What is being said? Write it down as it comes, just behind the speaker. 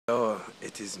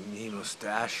it is me,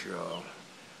 Mustachio.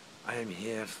 I am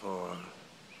here for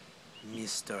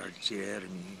Mr.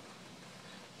 Jeremy.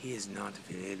 He is not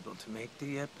available to make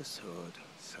the episode,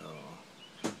 so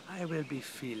I will be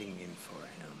filling in for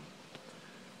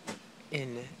him.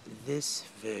 In this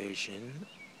version,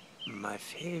 my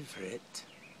favorite,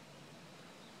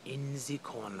 in the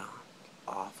corner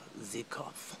of the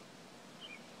cuff.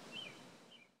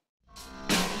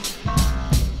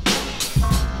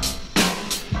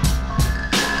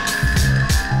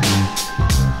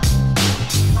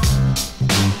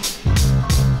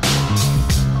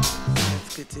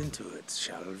 Let's get into it,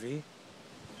 shall we?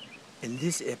 In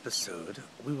this episode,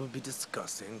 we will be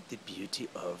discussing the beauty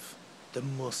of the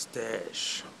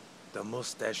mustache. The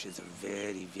mustache is a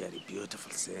very, very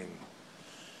beautiful thing.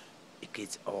 It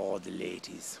gets all the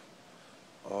ladies.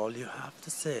 All you have to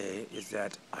say is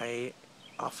that I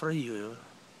offer you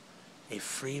a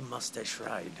free mustache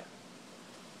ride.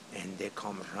 And they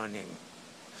come running.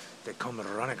 They come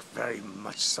running very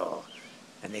much so.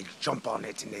 And they jump on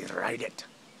it and they ride it.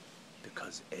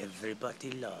 Because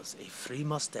everybody loves a free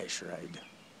mustache ride.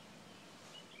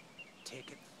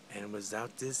 Take it. And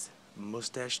without this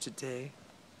mustache today,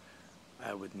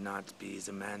 I would not be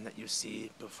the man that you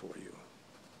see before you.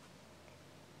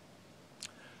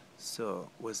 So,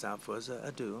 without further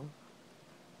ado,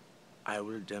 I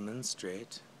will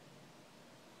demonstrate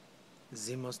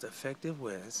the most effective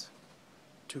ways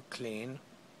to clean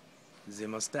the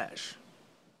mustache.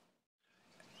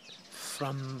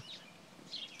 From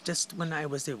just when I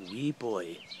was a wee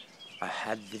boy, I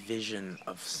had the vision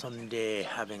of someday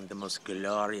having the most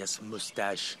glorious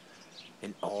mustache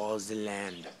in all the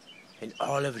land, in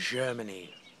all of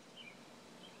Germany.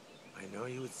 I know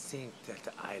you would think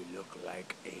that I look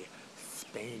like a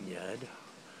Spaniard,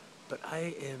 but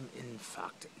I am in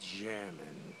fact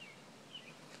German.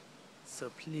 So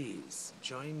please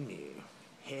join me,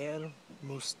 Herr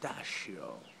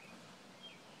Mustachio,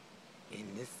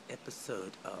 in this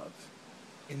episode of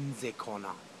In the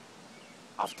Corner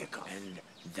of the Cuff. And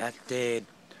that day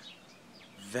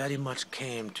very much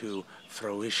came to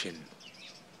fruition.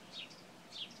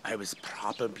 I was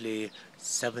probably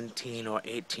 17 or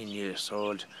 18 years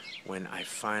old when I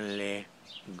finally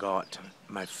got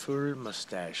my full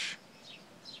mustache.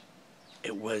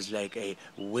 It was like a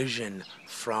vision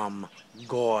from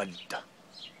God.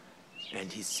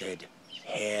 And he said,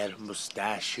 Herr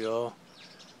Mustachio,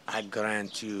 I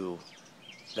grant you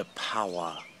the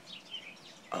power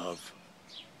of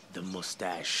the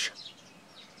mustache.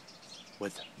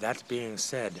 With that being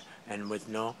said, and with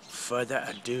no further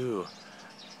ado,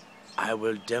 I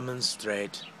will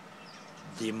demonstrate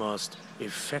the most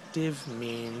effective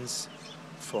means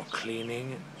for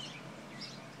cleaning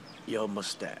your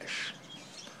mustache.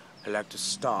 I like to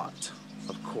start,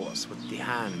 of course, with the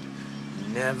hand.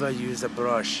 Never use a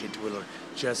brush. It will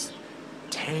just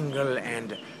tangle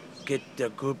and get the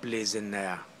gooblies in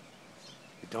there.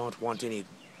 You don't want any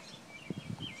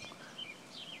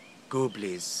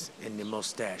gooblies in the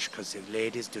mustache because the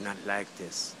ladies do not like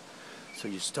this. So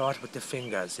you start with the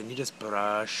fingers and you just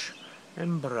brush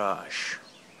and brush.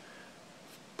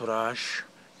 Brush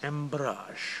and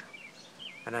brush.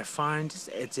 And I find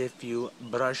as if you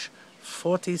brush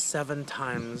 47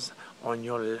 times on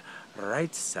your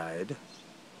right side.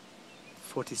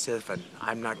 47.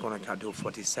 I'm not going to do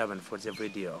 47 for the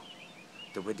video.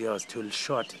 The video is too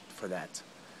short for that.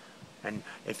 And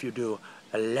if you do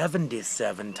 11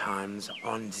 times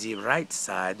on the right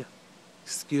side,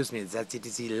 excuse me, that it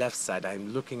is the left side.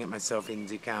 I'm looking at myself in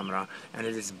the camera and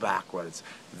it is backwards.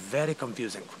 Very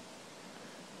confusing.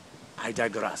 I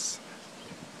digress.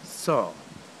 So,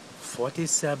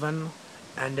 47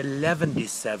 and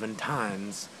 11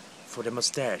 times for the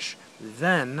mustache.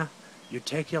 Then you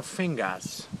take your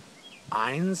fingers.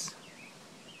 Eins,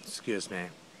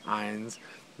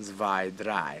 zwei,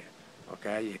 drei.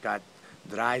 Okay, you got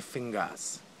 3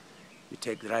 fingers. You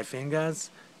take 3 fingers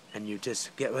and you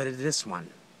just get rid of this one.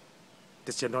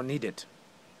 This you don't need it.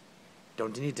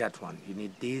 Don't need that one. You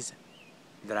need these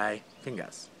 3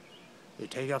 fingers. You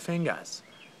take your fingers.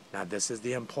 Now this is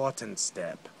the important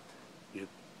step. You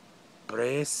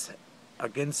brace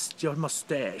against your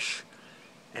mustache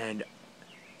and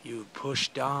you push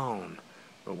down.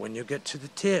 But when you get to the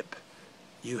tip,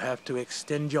 you have to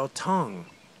extend your tongue.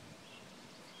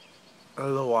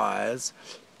 Otherwise,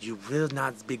 you will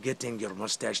not be getting your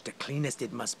mustache the cleanest.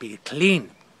 It must be clean.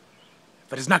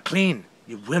 If it is not clean,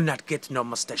 you will not get no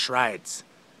mustache rides.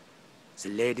 The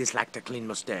ladies like the clean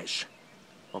mustache.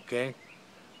 Okay?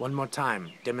 One more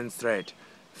time. Demonstrate.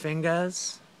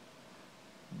 Fingers,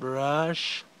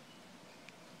 brush,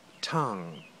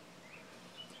 tongue.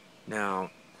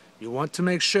 Now, You want to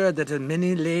make sure that as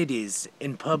many ladies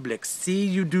in public see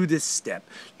you do this step.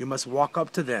 You must walk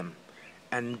up to them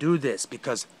and do this,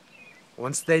 because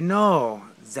once they know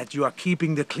that you are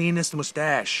keeping the cleanest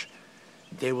mustache,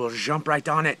 they will jump right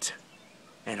on it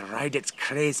and ride it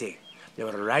crazy. They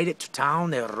will ride it to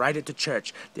town, they will ride it to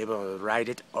church, they will ride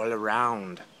it all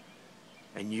around.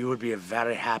 And you will be a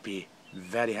very happy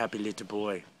little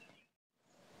boy.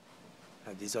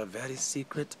 Now, these are very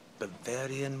secret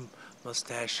Bavarian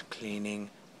mustache cleaning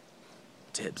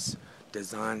tips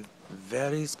designed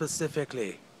very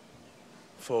specifically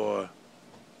for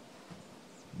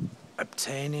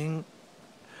obtaining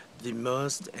the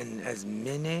most and as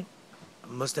many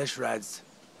mustache rides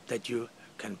that you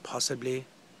can possibly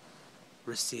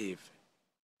receive.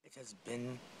 It has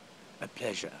been a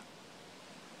pleasure.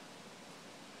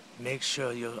 Make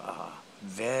sure you are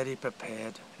very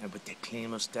prepared, and with the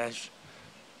clean mustache,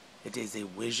 it is a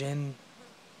vision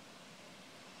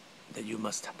that you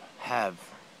must have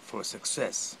for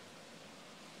success.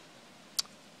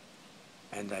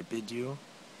 And I bid you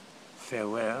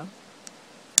farewell.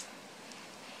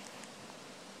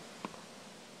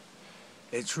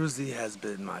 It truly has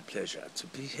been my pleasure to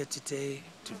be here today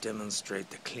to demonstrate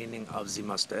the cleaning of the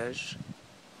mustache.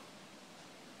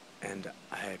 And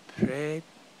I pray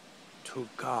to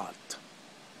God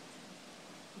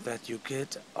that you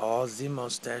get all the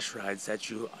mustache rides that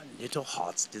your little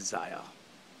hearts desire.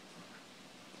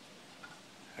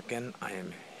 Again, I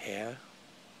am Herr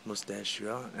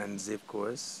Mustachio, and of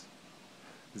course,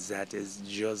 that is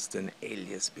just an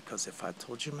alias, because if I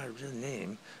told you my real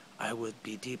name, I would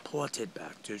be deported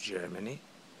back to Germany.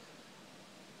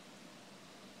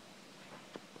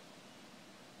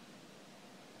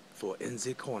 For in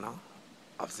the corner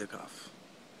of the Gulf.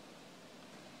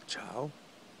 Ciao.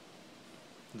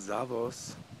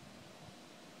 Servus.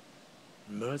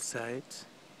 Mahlzeit.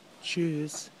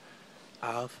 Tschüss.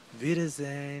 Auf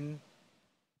Wiedersehen.